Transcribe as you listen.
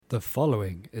The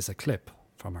following is a clip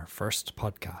from our first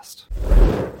podcast.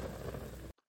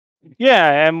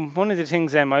 Yeah, one of the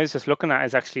things I was just looking at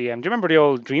is actually, do you remember the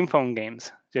old Dreamphone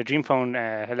games? The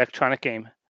Dreamphone electronic game.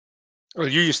 Well,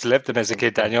 you used to live them as a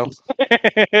kid, Daniel.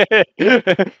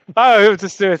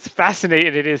 It's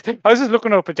fascinating. It is. I was just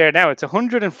looking up it there now. It's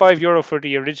 €105 for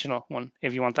the original one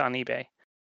if you want it on eBay.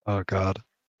 Oh God.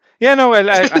 Yeah, no, well,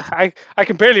 I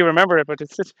can barely remember it, but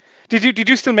it's just. Did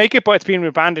you still make it? But it's been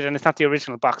rebranded and it's not the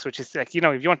original box, which is like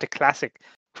if you want the classic.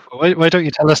 Why don't you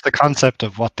tell us the concept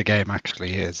of what the game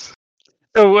actually is?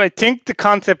 So I think the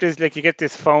concept is like you get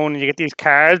this phone, you get these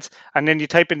cards, and then you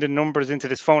type in the numbers into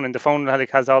this phone, and the phone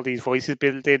has all these voices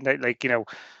built in. It's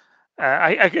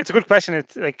a good question.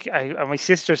 It's like my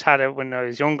sisters had it when I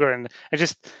was younger, and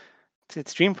it's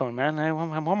Dreamphone, man.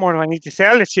 What more do I need to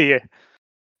sell it to you?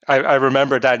 I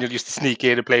remember Daniel used to sneak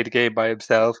in and play the game by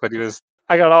himself when he was.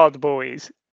 I got all the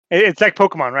boys. It's like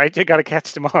Pokemon, right? You got to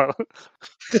catch them all.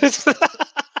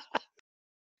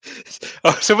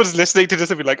 Oh, someone's listening to this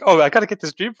and be like, "Oh, I gotta get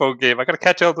this Dreamphone game. I gotta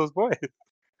catch all those boys."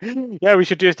 Yeah, we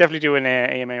should definitely do an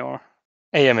AMAR.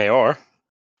 AMAR?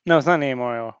 No, it's not an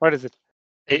AMAR. What is it?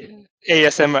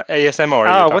 ASMR.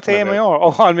 Oh, what's AMAR?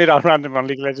 Oh, I'll meet on random on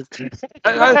League of Legends.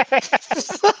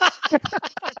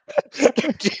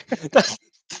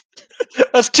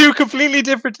 That's two completely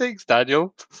different things,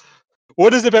 Daniel.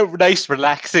 One is about nice,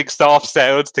 relaxing, soft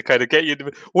sounds to kind of get you.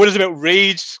 One is about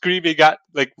rage screaming at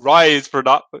Rise for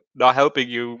not helping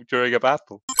you during a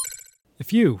battle.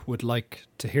 If you would like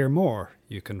to hear more,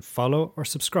 you can follow or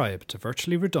subscribe to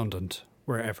Virtually Redundant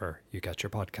wherever you get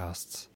your podcasts.